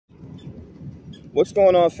What's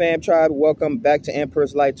going on, fam tribe? Welcome back to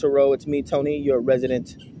Emperor's Light Tarot. It's me, Tony, your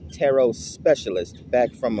resident tarot specialist,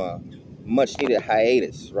 back from a much-needed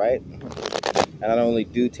hiatus, right? And I don't only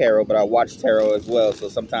do tarot, but I watch tarot as well, so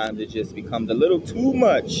sometimes it just becomes a little too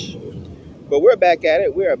much. But we're back at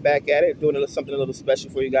it. We are back at it, doing something a little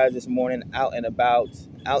special for you guys this morning, out and about,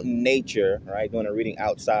 out in nature, right? Doing a reading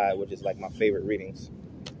outside, which is like my favorite readings.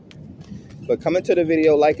 But coming to the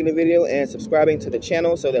video, liking the video, and subscribing to the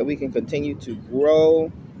channel so that we can continue to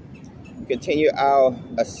grow, continue our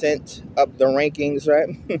ascent up the rankings, right?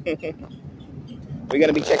 We're going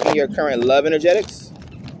to be checking your current love energetics,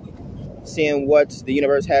 seeing what the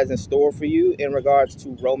universe has in store for you in regards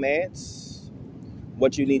to romance,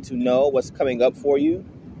 what you need to know, what's coming up for you,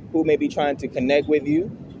 who may be trying to connect with you.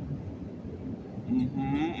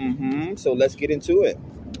 So let's get into it.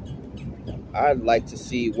 I'd like to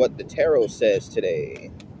see what the tarot says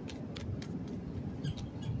today.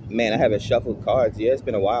 Man, I haven't shuffled cards. Yeah, it's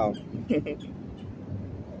been a while.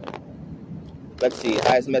 Let's see.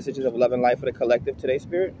 Highest messages of love and light for the collective today,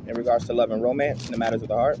 Spirit, in regards to love and romance and the matters of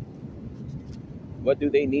the heart. What do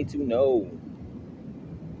they need to know?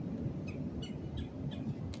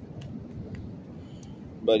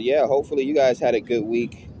 But yeah, hopefully you guys had a good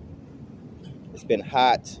week. It's been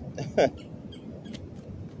hot.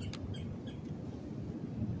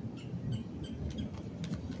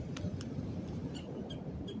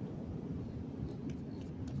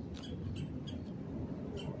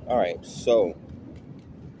 All right, so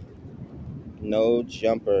no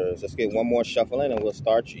jumpers. Let's get one more shuffling and we'll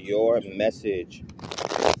start your message.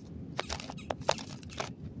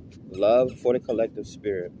 Love for the collective,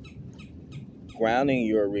 Spirit. Grounding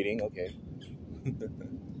your reading, okay.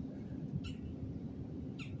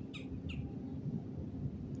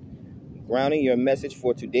 Grounding your message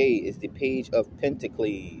for today is the Page of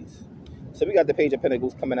Pentacles. So we got the Page of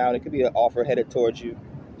Pentacles coming out. It could be an offer headed towards you,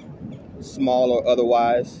 small or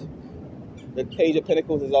otherwise. The Page of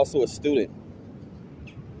Pentacles is also a student.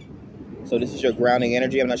 So this is your grounding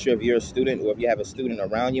energy. I'm not sure if you're a student or if you have a student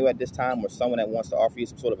around you at this time or someone that wants to offer you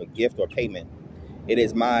some sort of a gift or payment. It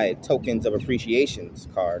is my tokens of appreciations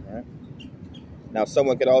card, right? Now,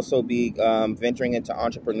 someone could also be venturing into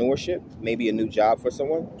entrepreneurship, maybe a new job for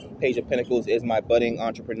someone. Page of Pentacles is my budding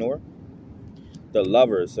entrepreneur. The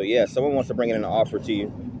Lovers. So yeah, someone wants to bring in an offer to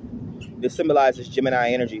you. This symbolizes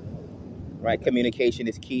Gemini energy, right? Communication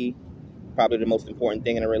is key. Probably the most important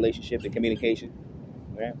thing in a relationship, the communication.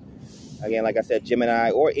 Right? Again, like I said, Gemini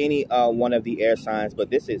or any one of the air signs, but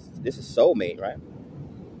this is soulmate, right?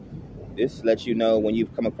 This lets you know when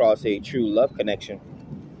you've come across a true love connection,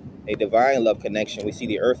 a divine love connection. We see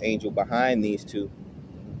the earth angel behind these two.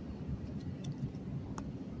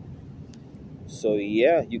 So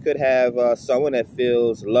yeah, you could have someone that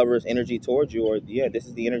feels lover's energy towards you, or yeah, this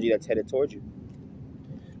is the energy that's headed towards you.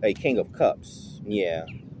 A King of Cups, yeah.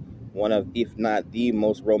 One of, if not the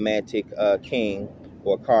most romantic king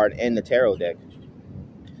or card in the tarot deck.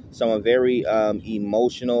 Someone very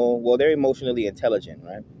emotional. Well, they're emotionally intelligent,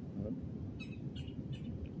 right?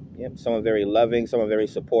 Yep. Someone very loving, someone very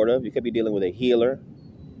supportive. You could be dealing with a healer.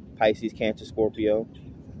 Pisces, Cancer, Scorpio.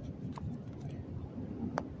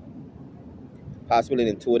 Possibly an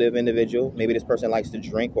intuitive individual. Maybe this person likes to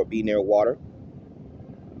drink or be near water.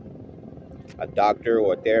 A doctor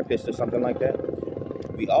or a therapist or something like that.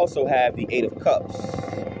 We also have the Eight of Cups.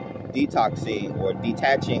 Detoxing or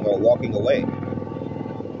detaching or walking away.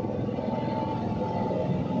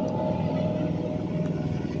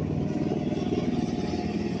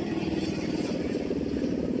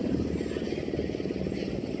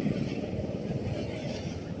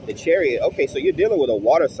 The Chariot. Okay, so you're dealing with a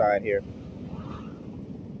water sign here.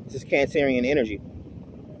 This is Cancerian energy.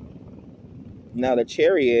 Now the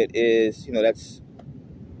Chariot is, you know, that's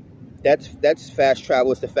fast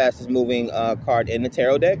travel. It's the fastest moving card in the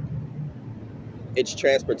tarot deck. It's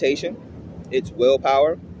transportation. It's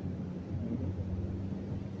willpower.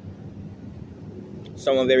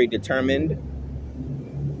 Someone very determined.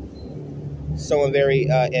 Someone very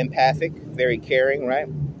empathic, very caring, right?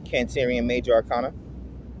 Cancerian major arcana.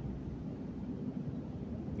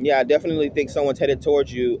 Yeah, I definitely think someone's headed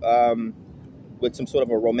towards you with some sort of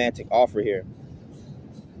a romantic offer here.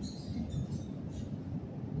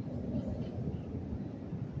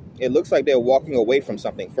 It looks like they're walking away from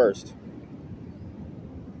something first.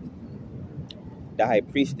 The High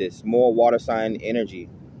Priestess, more water sign energy.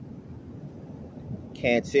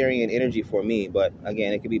 Cancerian energy for me, but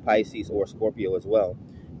again, it could be Pisces or Scorpio as well.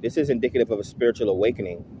 This is indicative of a spiritual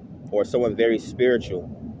awakening or someone very spiritual,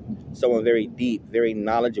 someone very deep, very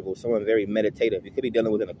knowledgeable, someone very meditative. You could be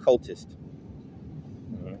dealing with an occultist.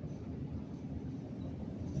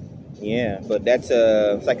 Yeah, but that's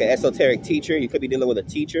it's like an esoteric teacher. You could be dealing with a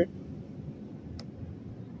teacher.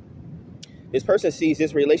 This person sees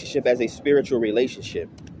this relationship as a spiritual relationship.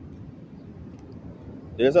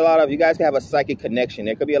 There's a lot of, you guys can have a psychic connection.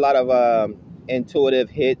 There could be a lot of intuitive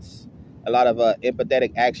hits, a lot of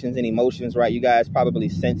empathetic actions and emotions, right? You guys probably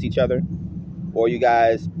sense each other, or you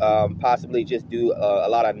guys possibly just do a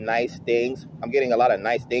lot of nice things. I'm getting a lot of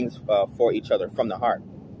nice things for each other from the heart.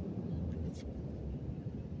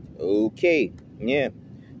 Okay, yeah.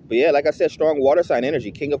 But yeah, like I said, strong water sign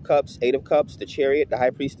energy. King of Cups, Eight of Cups, the Chariot, the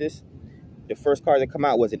High Priestess. The first card that come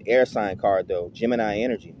out was an air sign card, though. Gemini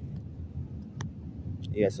energy.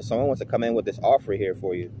 Yeah, so someone wants to come in with this offer here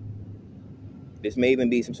for you. This may even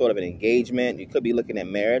be some sort of an engagement. You could be looking at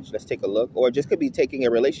marriage. Let's take a look. Or it just could be taking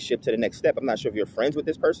a relationship to the next step. I'm not sure if you're friends with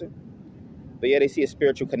this person. But yeah, they see a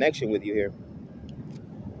spiritual connection with you here.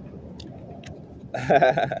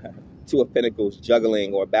 Two of Pentacles,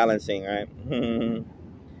 juggling or balancing, right?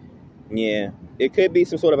 Yeah. It could be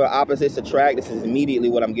some sort of an opposites attract. This is immediately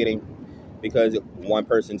what I'm getting, because one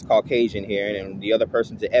person's Caucasian here and the other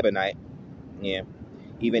person's an Ebonite. Yeah.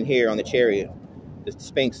 Even here on the Chariot, the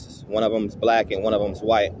Sphinx, one of them's black and one of them's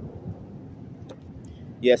white.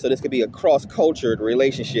 Yeah, so this could be a cross-cultured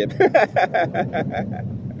relationship.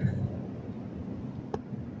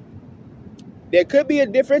 There could be a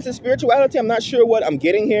difference in spirituality. I'm not sure what I'm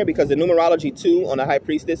getting here, because the numerology 2 on the High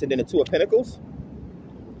Priestess and then the 2 of Pentacles.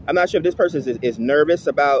 I'm not sure if this person is nervous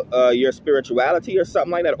about your spirituality or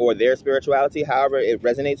something like that, or their spirituality, however it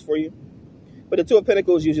resonates for you. But the 2 of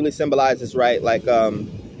Pentacles usually symbolizes, right, like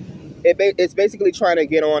it's basically trying to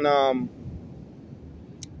get on,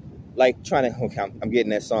 like trying to, okay, I'm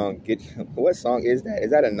getting that song. What song is that?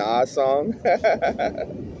 Is that a Nas song?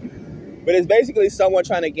 But it's basically someone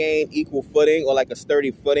trying to gain equal footing, or like a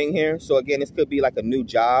sturdy footing here. So again, this could be like a new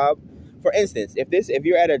job. For instance, if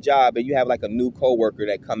you're at a job and you have like a new coworker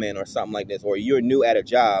that come in or something like this, or you're new at a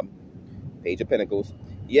job, Page of Pentacles.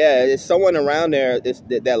 Yeah, there's someone around there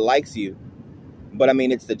that likes you. But I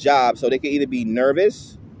mean, it's the job. So they could either be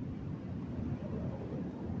nervous.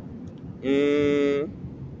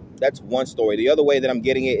 That's one story. The other way that I'm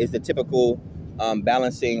getting it is the typical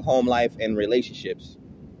balancing home life and relationships.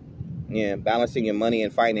 Yeah, balancing your money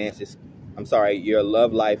and finances. I'm sorry, your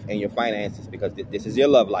love life and your finances, because this is your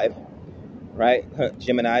love life, right?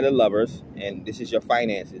 Gemini, the lovers, and this is your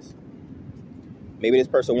finances. Maybe this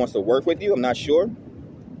person wants to work with you. I'm not sure.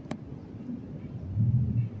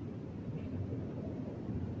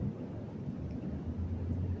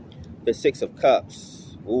 The 6 of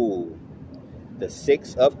Cups. Ooh. The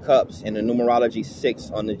 6 of Cups and the numerology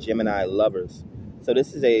 6 on the Gemini lovers. So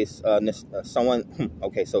this is someone,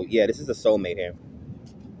 okay, so yeah, this is a soulmate here.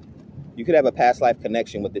 You could have a past life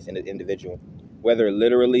connection with this individual. Whether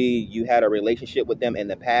literally you had a relationship with them in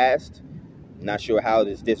the past. Not sure how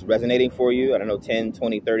is this resonating for you. I don't know, 10,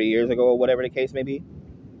 20, 30 years ago, or whatever the case may be.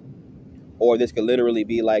 Or this could literally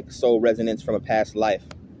be like soul resonance from a past life.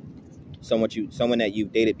 Someone that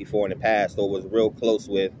you've dated before in the past, or was real close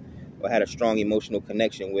with, or had a strong emotional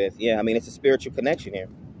connection with. Yeah, I mean, it's a spiritual connection here.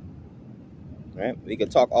 Right? We could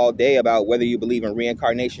talk all day about whether you believe in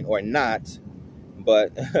reincarnation or not,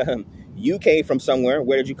 but you came from somewhere.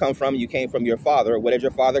 Where did you come from? You came from your father. Where did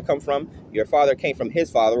your father come from? Your father came from his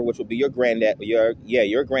father, which would be your granddad,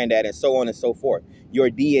 your granddad, and so on and so forth. Your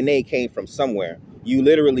DNA came from somewhere. You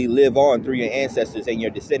literally live on through your ancestors and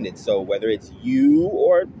your descendants. So whether it's you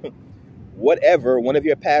or whatever, one of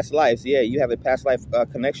your past lives, yeah, you have a past life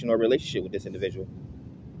connection or relationship with this individual.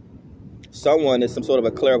 Someone is some sort of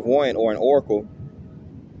a clairvoyant or an oracle.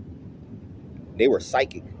 They were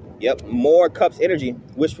psychic. Yep, more Cups energy,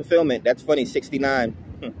 wish fulfillment. That's funny, 69.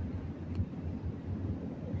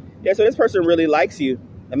 Yeah, so this person really likes you.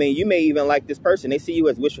 I mean, you may even like this person. They see you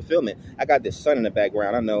as wish fulfillment. I got this sun in the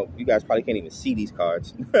background. I know you guys probably can't even see these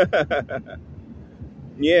cards.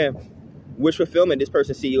 Yeah, wish fulfillment. This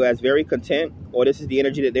person see you as very content, or this is the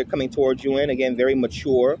energy that they're coming towards you in. Again, very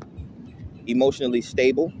mature, emotionally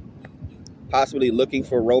stable, possibly looking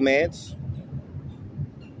for romance.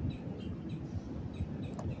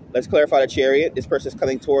 Let's clarify the Chariot. This person's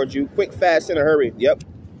coming towards you quick, fast, in a hurry. Yep.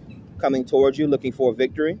 Coming towards you, looking for a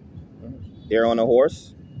victory. They're on a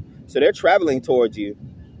horse. So they're traveling towards you.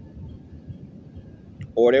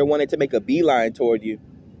 Or they're wanting to make a beeline toward you.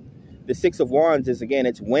 The 6 of Wands is, again,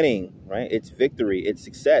 it's winning, right? It's victory. It's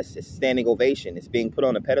success. It's standing ovation. It's being put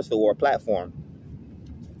on a pedestal or a platform.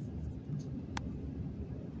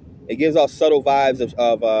 It gives off subtle vibes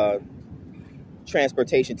of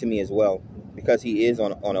transportation to me as well, because he is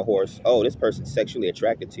on a horse. Oh, this person's sexually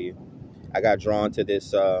attracted to you. I got drawn to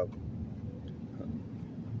this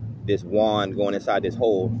this wand going inside this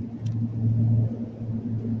hole.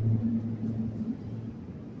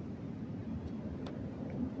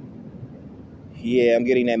 Yeah, I'm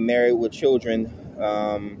getting that Married with Children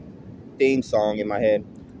theme song in my head.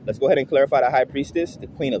 Let's go ahead and clarify the High Priestess, the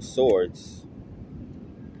Queen of Swords.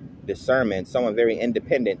 Discernment, someone very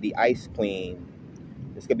independent, the Ice Queen.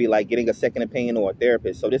 This could be like getting a second opinion or a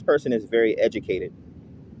therapist. So this person is very educated.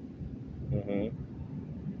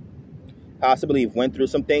 Possibly went through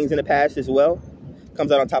some things in the past as well.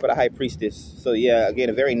 Comes out on top of the High Priestess. So yeah, again,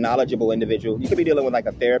 a very knowledgeable individual. You could be dealing with like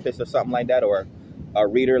a therapist or something like that, or a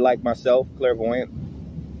reader like myself, clairvoyant.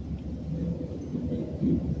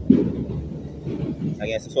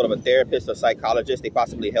 Again, some sort of a therapist or psychologist. They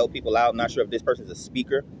possibly help people out. I'm not sure if this person's a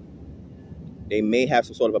speaker. They may have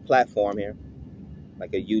some sort of a platform here,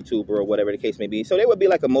 like a YouTuber or whatever the case may be. So they would be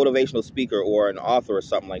like a motivational speaker or an author or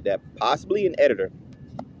something like that. Possibly an editor.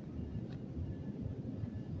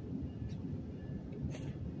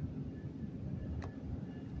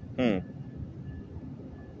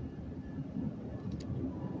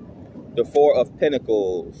 The Four of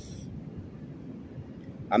Pentacles.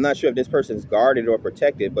 I'm not sure if this person's guarded or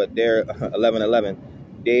protected, but they're 1111.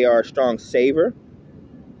 They are a strong saver.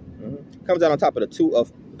 Comes out on top of the Two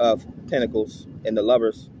of Pentacles and the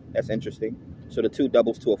Lovers. That's interesting. So the 2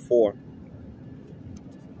 doubles to a 4.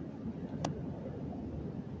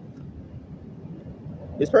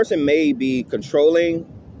 This person may be controlling.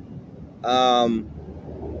 How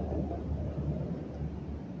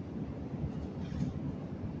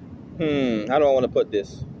do I want to put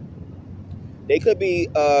this? They could be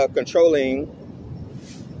controlling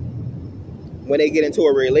when they get into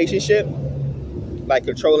a relationship, like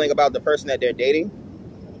controlling about the person that they're dating.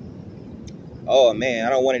 Oh man, I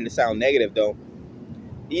don't want it to sound negative though.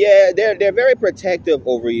 Yeah, they're very protective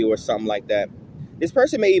over you or something like that. This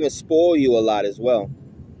person may even spoil you a lot as well.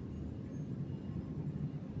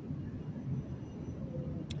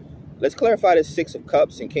 Let's clarify this 6 of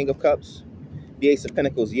Cups and King of Cups. The Ace of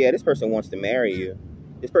Pentacles. Yeah, this person wants to marry you.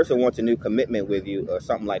 This person wants a new commitment with you or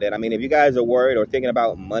something like that. I mean, if you guys are worried or thinking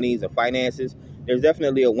about monies and finances, there's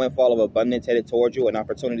definitely a windfall of abundance headed towards you, an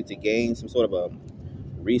opportunity to gain some sort of a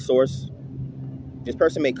resource. This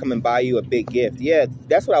person may come and buy you a big gift. Yeah,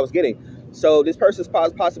 that's what I was getting. So this person's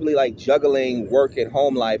possibly like juggling work and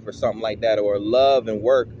home life or something like that, or love and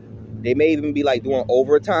work. They may even be like doing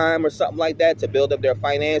overtime or something like that to build up their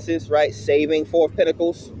finances, right? Saving. 4 of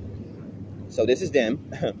Pentacles. So this is them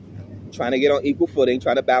trying to get on equal footing,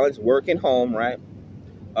 trying to balance work and home, right?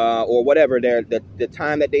 Or whatever the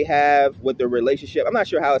time that they have with the relationship. I'm not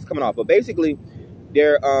sure how it's coming off, but basically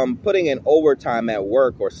they're putting in overtime at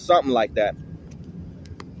work or something like that.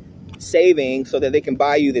 Saving so that they can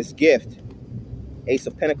buy you this gift. Ace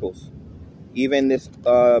of Pentacles. Even this,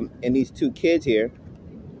 and these 2 kids here,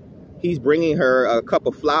 he's bringing her a cup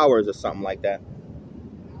of flowers or something like that.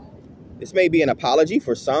 This may be an apology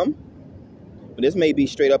for some. But this may be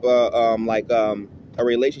straight up a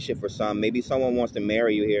relationship for some. Maybe someone wants to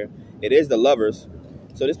marry you here. It is the Lovers.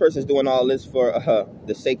 So this person's doing all this for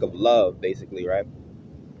the sake of love, basically, right?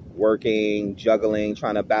 Working, juggling,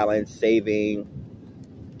 trying to balance, saving.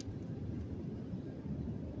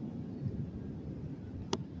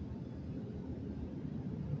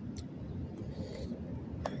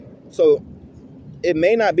 So it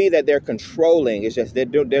may not be that they're controlling. It's just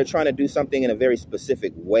they're trying to do something in a very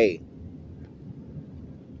specific way.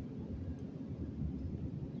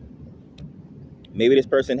 Maybe this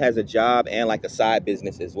person has a job and like a side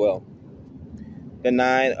business as well. The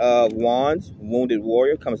 9 of Wands, Wounded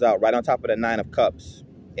Warrior, comes out right on top of the 9 of Cups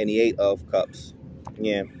and the 8 of Cups.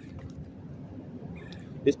 Yeah.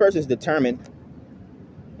 This person's determined.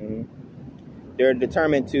 They're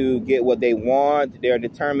determined to get what they want. They're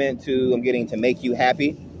determined to, to make you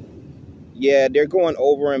happy. Yeah, they're going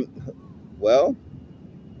over and, well,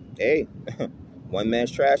 hey, one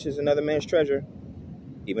man's trash is another man's treasure.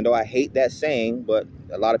 Even though I hate that saying, but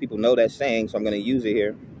a lot of people know that saying, so I'm going to use it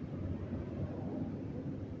here.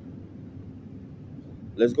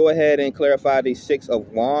 Let's go ahead and clarify the 6 of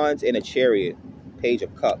Wands and a Chariot, Page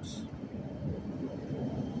of Cups.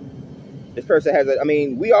 This person has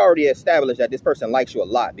we already established that this person likes you a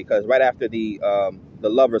lot, because right after the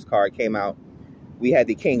Lovers card came out, we had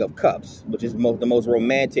the King of Cups, which is the most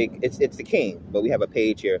romantic. It's the king, but we have a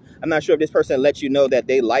page here. I'm not sure if this person lets you know that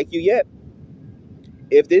they like you yet.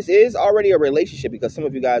 If this is already a relationship, because some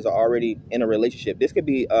of you guys are already in a relationship, this could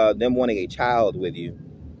be them wanting a child with you.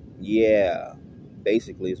 Yeah,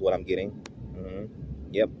 basically is what I'm getting.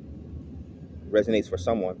 Yep. Resonates for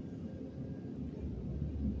someone.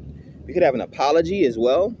 We could have an apology as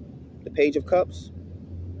well. The Page of Cups.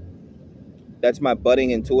 That's my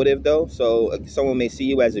budding intuitive, though. So someone may see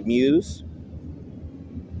you as a muse.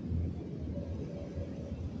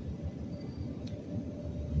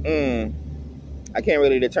 I can't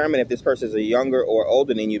really determine if this person is a younger or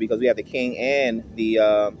older than you because we have the King and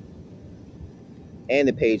the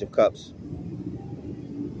Page of Cups.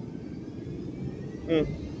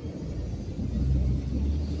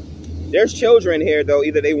 There's children here, though.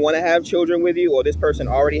 Either they want to have children with you, or this person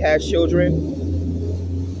already has children,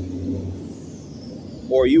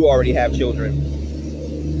 or you already have children.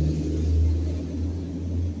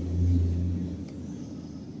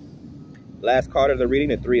 Last card of the reading,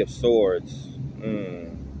 the Three of Swords.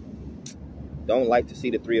 Don't like to see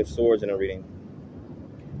the Three of Swords in a reading.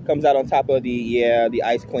 Comes out on top of the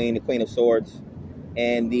Ice Queen, the Queen of Swords,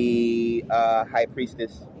 and the High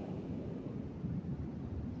Priestess.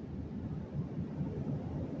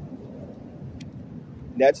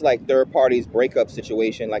 That's like third party's breakup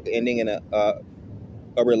situation, like ending in a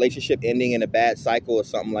relationship ending in a bad cycle or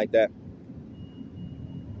something like that.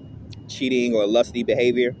 Cheating or lusty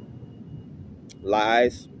behavior.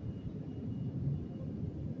 Lies.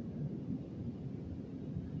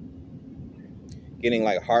 Getting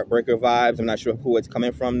like heartbreaker vibes. I'm not sure who it's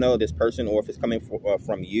coming from, though, this person, or if it's coming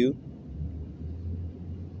from you.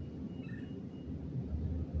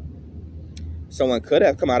 Someone could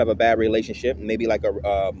have come out of a bad relationship, maybe like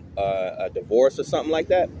a divorce or something like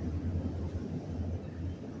that.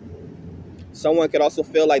 Someone could also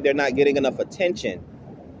feel like they're not getting enough attention.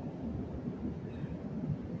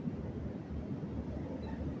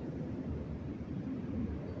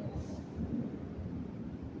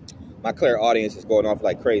 My clairaudience is going off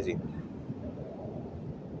like crazy.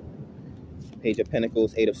 Page of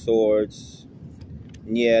Pentacles, Eight of Swords.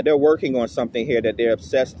 Yeah, they're working on something here that they're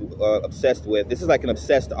obsessed with. This is like an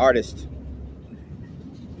obsessed artist.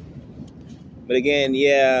 But again,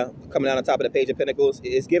 yeah, coming out on top of the Page of Pentacles,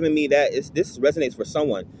 it's giving me that this resonates for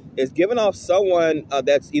someone. It's giving off someone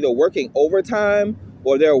that's either working overtime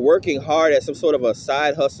or they're working hard at some sort of a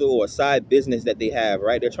side hustle or side business that they have,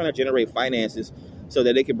 right? They're trying to generate finances so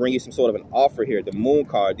that they can bring you some sort of an offer here. The Moon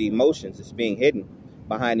card, the emotions, is being hidden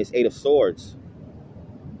behind this Eight of Swords.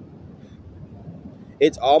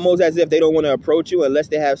 It's almost as if they don't want to approach you unless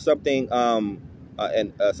they have something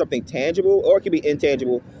something tangible, or it could be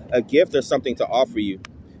intangible, a gift or something to offer you.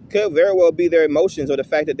 Could very well be their emotions or the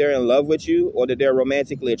fact that they're in love with you or that they're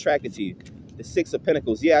romantically attracted to you. The Six of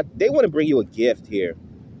Pentacles. Yeah, they want to bring you a gift here.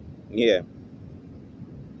 Yeah.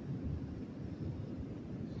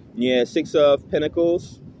 Yeah, Six of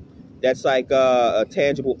Pentacles. That's like a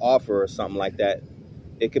tangible offer or something like that.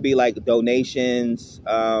 It could be like donations.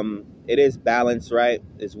 It is balance, right,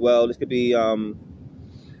 as well. This could be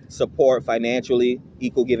support financially,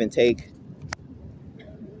 equal give and take.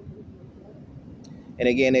 And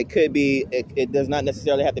again, it could be, it does not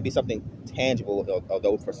necessarily have to be something tangible,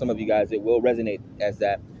 although for some of you guys, it will resonate as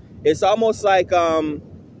that. It's almost like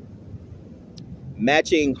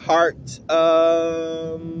matching heart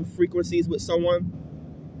frequencies with someone.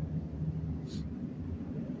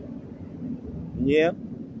 Yeah.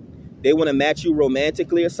 They want to match you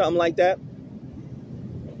romantically or something like that.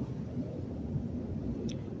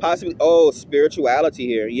 Possibly, oh, spirituality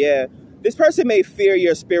here. Yeah. This person may fear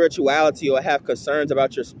your spirituality or have concerns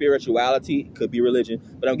about your spirituality. Could be religion,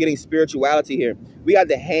 but I'm getting spirituality here. We got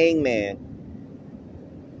the Hangman.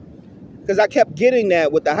 Because I kept getting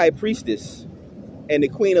that with the High Priestess and the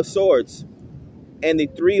Queen of Swords and the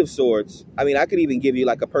Three of Swords. I mean, I could even give you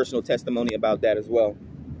like a personal testimony about that as well.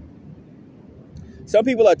 Some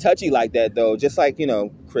people are touchy like that, though, just like, you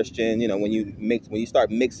know, Christian, you know, when you start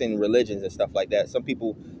mixing religions and stuff like that, some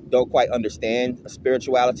people don't quite understand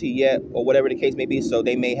spirituality yet or whatever the case may be. So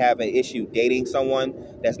they may have an issue dating someone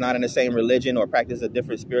that's not in the same religion or practice a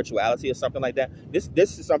different spirituality or something like that. This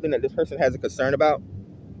is something that this person has a concern about.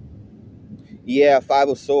 Yeah, Five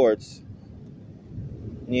of Swords.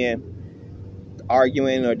 Yeah.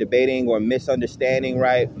 Arguing or debating or misunderstanding,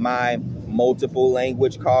 right? My multiple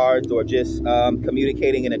language cards or just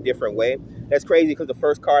communicating in a different way. That's crazy because the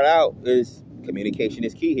first card out is communication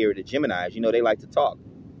is key here. The Geminis, you know, they like to talk,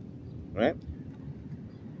 right?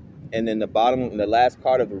 And then the bottom, the last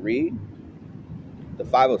card of the read, the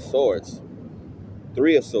Five of Swords,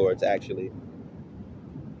 Three of Swords, actually.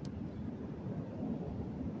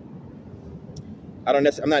 I'm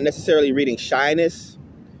not necessarily reading shyness.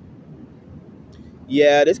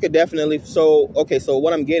 Yeah, this could definitely, so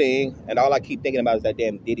what I'm getting, and all I keep thinking about is that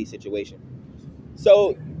damn Diddy situation.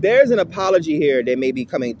 So there's an apology here that may be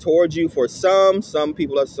coming towards you for some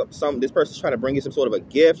people, this person's trying to bring you some sort of a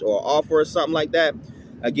gift or offer or something like that.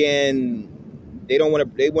 Again, They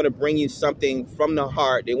want to bring you something from the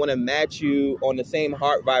heart. They want to match you on the same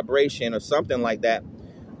heart vibration or something like that.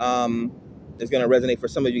 It's going to resonate for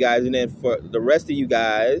some of you guys. And then for the rest of you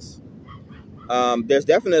guys, there's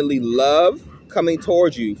definitely love coming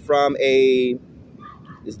towards you from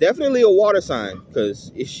it's definitely a water sign,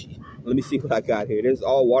 because let me see what I got here. There's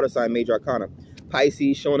all water sign major arcana.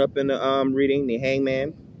 Pisces showing up in the reading, the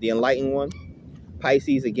Hangman, the enlightened one.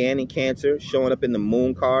 Pisces again in Cancer, showing up in the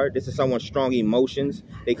Moon card. This is someone's strong emotions.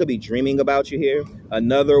 They could be dreaming about you here.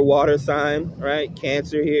 Another water sign, right?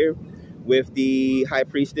 Cancer here with the High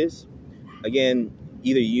Priestess. Again,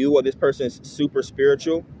 either you or this person is super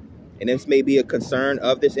spiritual, and this may be a concern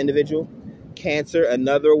of this individual. Cancer,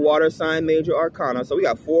 another water sign major arcana. So we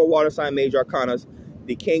got 4 water sign major arcanas,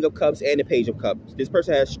 the King of Cups and the Page of Cups. This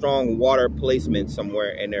person has strong water placement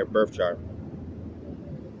somewhere in their birth chart.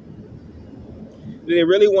 They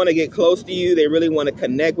really want to get close to you. They really want to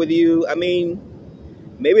connect with you. I mean,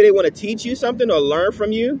 maybe they want to teach you something or learn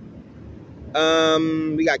from you.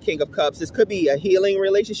 We got King of Cups. This could be a healing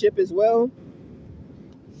relationship as well.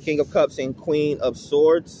 King of Cups and Queen of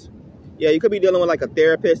Swords. Yeah, you could be dealing with like a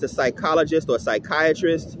therapist, a psychologist, or a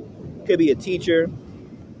psychiatrist. Could be a teacher.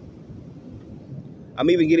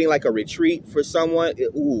 I'm even getting like a retreat for someone.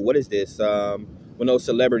 Ooh, what is this? When those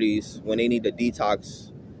celebrities, when they need to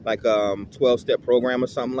detox, like 12-step program or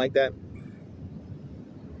something like that.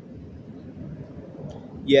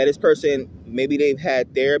 Yeah, this person, maybe they've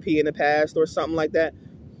had therapy in the past or something like that.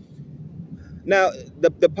 Now,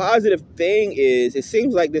 the positive thing is, it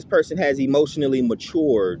seems like this person has emotionally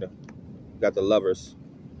matured. Got the Lovers.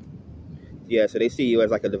 Yeah, so they see you as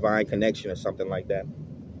like a divine connection or something like that.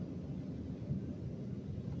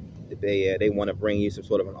 They want to bring you some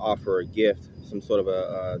sort of an offer or gift, some sort of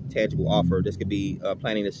a tangible offer. This could be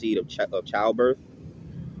planting the seed of childbirth,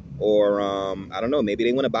 or I don't know, maybe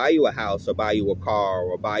they want to buy you a house or buy you a car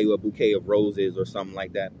or buy you a bouquet of roses or something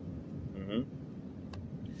like that.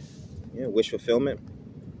 Yeah, wish fulfillment.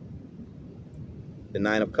 The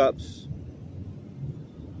 9 of Cups.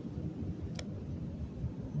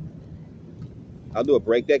 I'll do a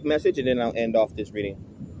break deck message and then I'll end off this reading.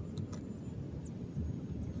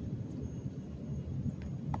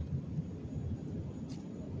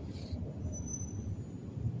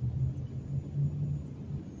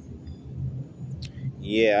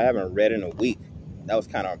 Yeah, I haven't read in a week. That was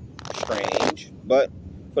kind of strange, but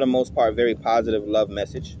for the most part, very positive love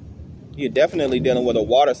message. You're definitely dealing with a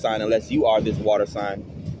water sign unless you are this water sign.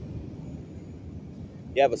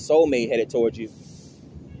 You have a soulmate headed towards you.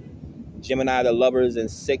 Gemini, the Lovers,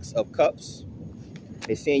 and 6 of Cups.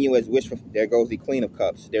 They're seeing you as there goes the Queen of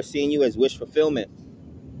Cups. They're seeing you as wish fulfillment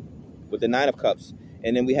with the 9 of Cups.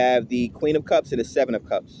 And then we have the Queen of Cups and the 7 of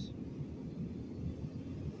Cups.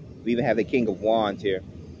 We even have the King of Wands here.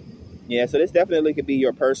 Yeah, so this definitely could be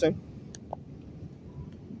your person.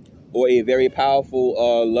 Or a very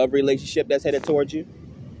powerful love relationship that's headed towards you.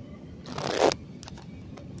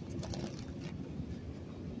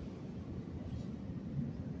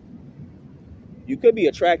 You could be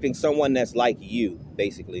attracting someone that's like you,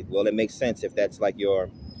 basically. Well, it makes sense if that's like your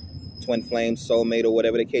twin flame, soulmate, or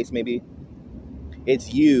whatever the case may be.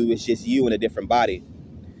 It's you, it's just you in a different body.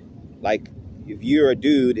 Like, if you're a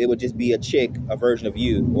dude, it would just be a chick, a version of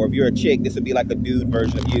you. Or if you're a chick, this would be like a dude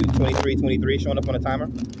version of you. 23 showing up on a timer.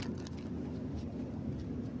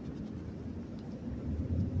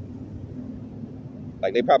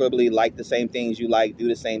 Like, they probably like the same things you like, do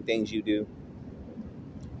the same things you do,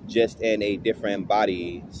 just in a different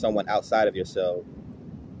body, someone outside of yourself.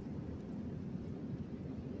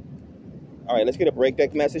 All right, let's get a break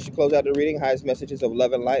deck message to close out the reading. Highest messages of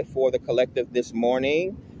love and light for the collective this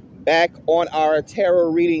morning. Back on our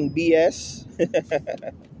tarot reading BS.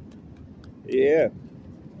 Yeah.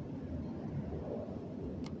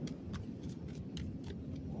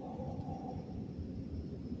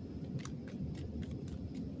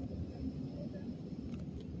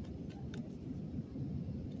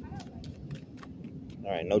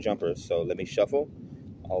 All right, no jumpers. So let me shuffle.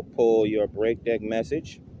 I'll pull your break deck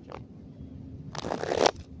message.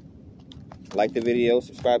 Like the video,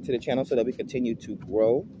 subscribe to the channel so that we continue to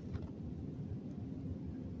grow.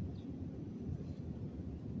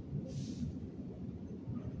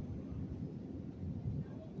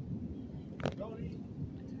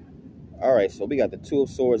 All right, so we got the 2 of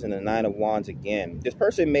Swords and the 9 of Wands again. This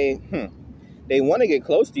person may, they want to get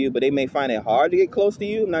close to you, but they may find it hard to get close to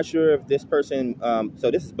you. I'm not sure if this person,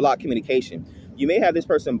 so this is blocked communication. You may have this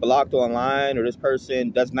person blocked online, or this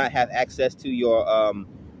person does not have access to your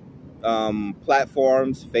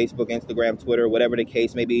platforms, Facebook, Instagram, Twitter, whatever the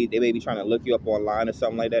case may be. They may be trying to look you up online or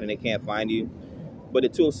something like that, and they can't find you. But the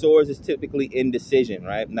Two of Swords is typically indecision,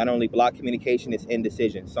 right? Not only block communication, it's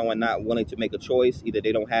indecision. Someone not willing to make a choice. Either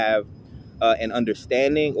they don't have an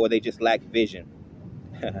understanding or they just lack vision.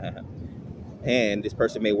 And this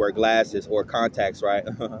person may wear glasses or contacts, right?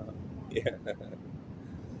 Yeah.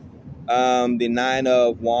 The Nine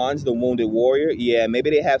of Wands, the Wounded Warrior. Yeah, maybe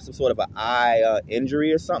they have some sort of an eye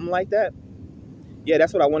injury or something like that. Yeah,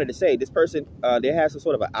 that's what I wanted to say. This person, they have some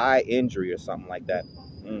sort of an eye injury or something like that.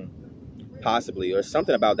 Possibly, or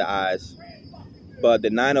something about the eyes. But the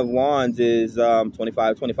Nine of Wands is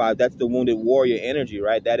 25. That's the Wounded Warrior energy,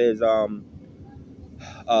 right? That is a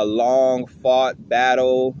long fought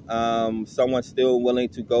battle. Someone still willing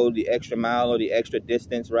to go the extra mile or the extra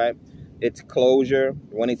distance, right? It's closure,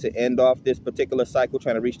 wanting to end off this particular cycle,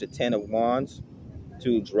 trying to reach the 10 of Wands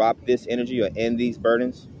to drop this energy or end these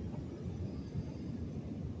burdens.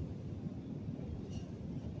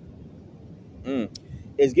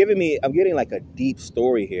 It's giving me, I'm getting like a deep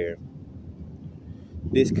story here.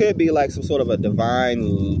 This could be like some sort of a divine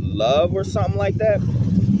love or something like that.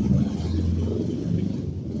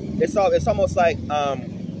 It's almost like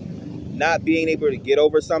not being able to get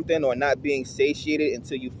over something or not being satiated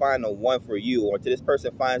until you find the one for you, or until this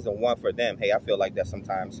person finds the one for them. Hey, I feel like that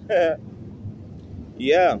sometimes.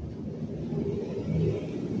 Yeah.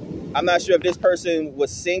 I'm not sure if this person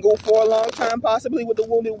was single for a long time, possibly with the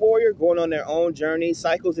Wounded Warrior, going on their own journey,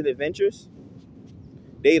 cycles, and adventures.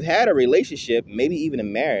 They've had a relationship, maybe even a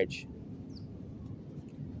marriage.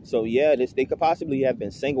 So yeah, they could possibly have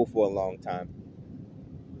been single for a long time,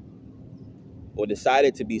 or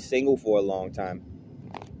decided to be single for a long time.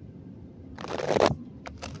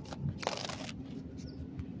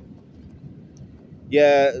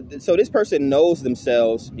 Yeah, so this person knows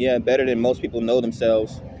themselves, yeah, better than most people know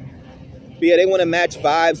themselves. But yeah, they want to match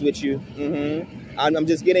vibes with you. I'm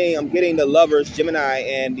getting the Lovers, Gemini,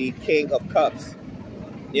 and the King of Cups.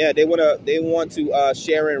 Yeah, they want to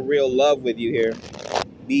share in real love with you here.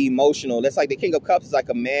 Be emotional. That's like the King of Cups is like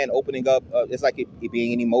a man opening up. It's like it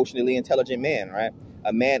being an emotionally intelligent man, right?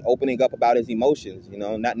 A man opening up about his emotions. You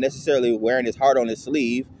know, not necessarily wearing his heart on his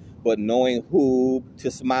sleeve, but knowing who to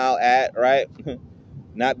smile at, right?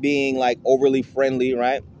 Not being like overly friendly,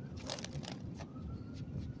 right?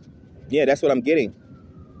 Yeah, that's what I'm getting.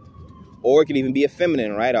 Or it could even be a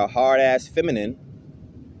feminine, right? A hard-ass feminine.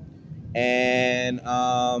 And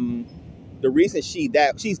the reason she's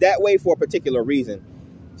that way for a particular reason.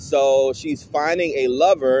 So she's finding a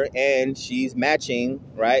lover and she's matching,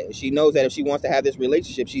 right? She knows that if she wants to have this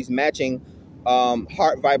relationship, she's matching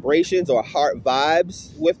heart vibrations or heart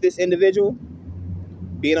vibes with this individual.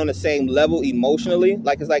 Being on the same level emotionally.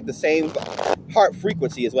 Like it's like the same heart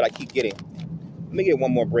frequency is what I keep getting. Let me get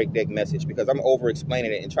one more breakneck message because I'm over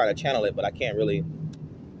explaining it and trying to channel it, but I can't really.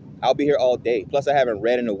 I'll be here all day. Plus I haven't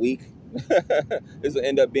read in a week. This will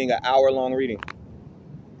end up being an hour-long reading.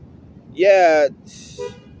 Yeah,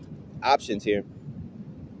 options here.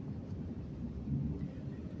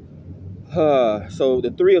 So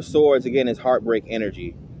the Three of Swords, again, is heartbreak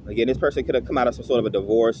energy. Again, this person could have come out of some sort of a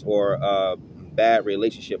divorce or a bad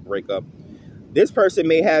relationship breakup. This person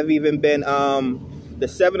may have even been, the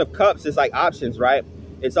Seven of Cups is like options, right?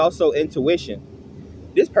 It's also intuition.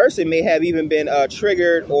 This person may have even been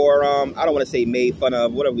triggered or, I don't want to say made fun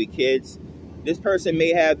of. What are we, kids? This person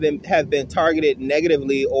may have been targeted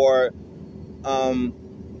negatively or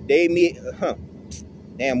they may,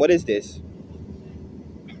 damn, what is this?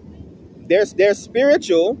 They're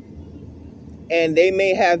spiritual and they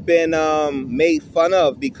may have been made fun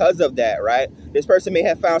of because of that, right? This person may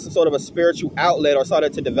have found some sort of a spiritual outlet or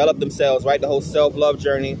started to develop themselves, right? The whole self-love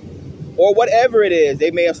journey. Or whatever it is,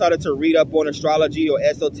 they may have started to read up on astrology or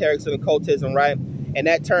esoterics and occultism, right? And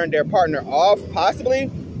that turned their partner off, possibly,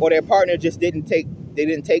 or their partner just didn't take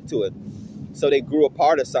to it. So they grew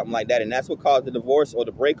apart or something like that. And that's what caused the divorce or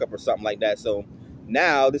the breakup or something like that. So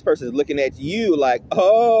now this person is looking at you like,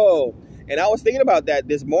 oh. And I was thinking about that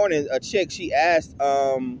this morning. A chick, she asked,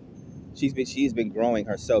 she's been growing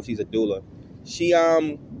herself. She's a doula. She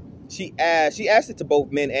asked it to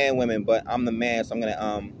both men and women, but I'm the man, so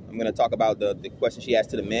I'm gonna talk about the question she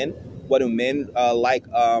asked to the men. What do men like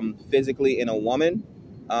physically in a woman?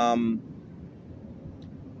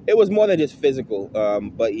 It was more than just physical,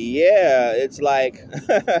 but yeah, it's like,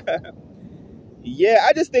 yeah,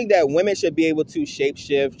 I just think that women should be able to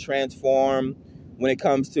shapeshift, transform when it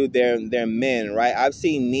comes to their men, right? I've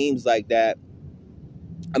seen memes like that.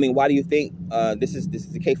 I mean, why do you think this is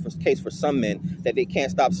the case for some men that they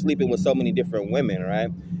can't stop sleeping with so many different women, right?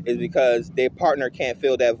 Is because their partner can't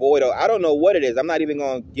fill that void, or I don't know what it is. I'm not even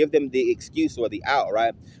going to give them the excuse or the out,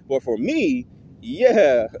 right? But for me,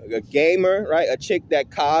 Yeah, a gamer, right? A chick that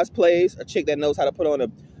cosplays, a chick that knows how to put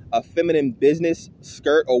on a feminine business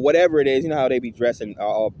skirt or whatever it is. You know how they be dressing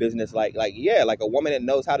all business like yeah, like a woman that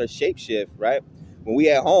knows how to shapeshift, right? When we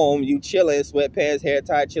at home, you chilling, sweatpants, hair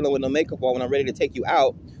tied, chilling with no makeup on. When I'm ready to take you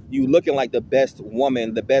out, you looking like the best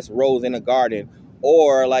woman, the best rose in the garden.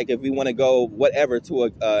 Or like if we want to go whatever to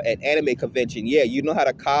an anime convention, yeah, you know how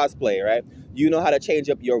to cosplay, right? You know how to change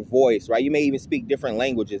up your voice, right? You may even speak different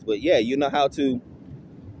languages, but yeah, you know how to,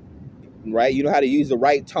 right? You know how to use the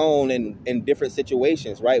right tone in different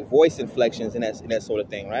situations, right? Voice inflections and that sort of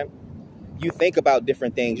thing, right? You think about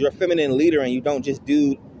different things. You're a feminine leader, and you don't just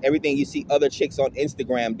do everything you see other chicks on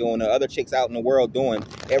Instagram doing or other chicks out in the world doing.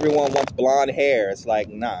 Everyone wants blonde hair. It's like,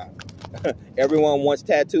 nah. Everyone wants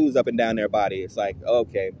tattoos up and down their body. It's like,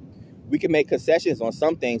 okay, we can make concessions on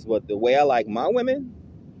some things, but the way I like my women,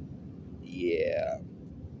 yeah,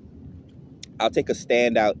 I'll take a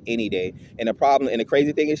standout any day. And the problem, and the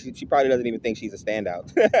crazy thing is, she probably doesn't even think she's a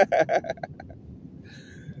standout.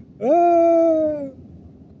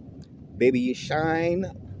 Baby, you shine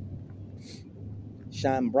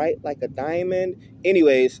bright like a diamond.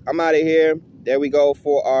 Anyways, I'm out of here. There we go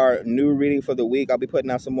for our new reading for the week. I'll be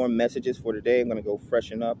putting out some more messages for today. I'm going to go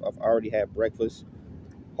freshen up. I've already had breakfast.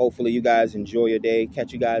 Hopefully you guys enjoy your day.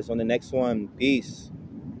 Catch you guys on the next one. Peace.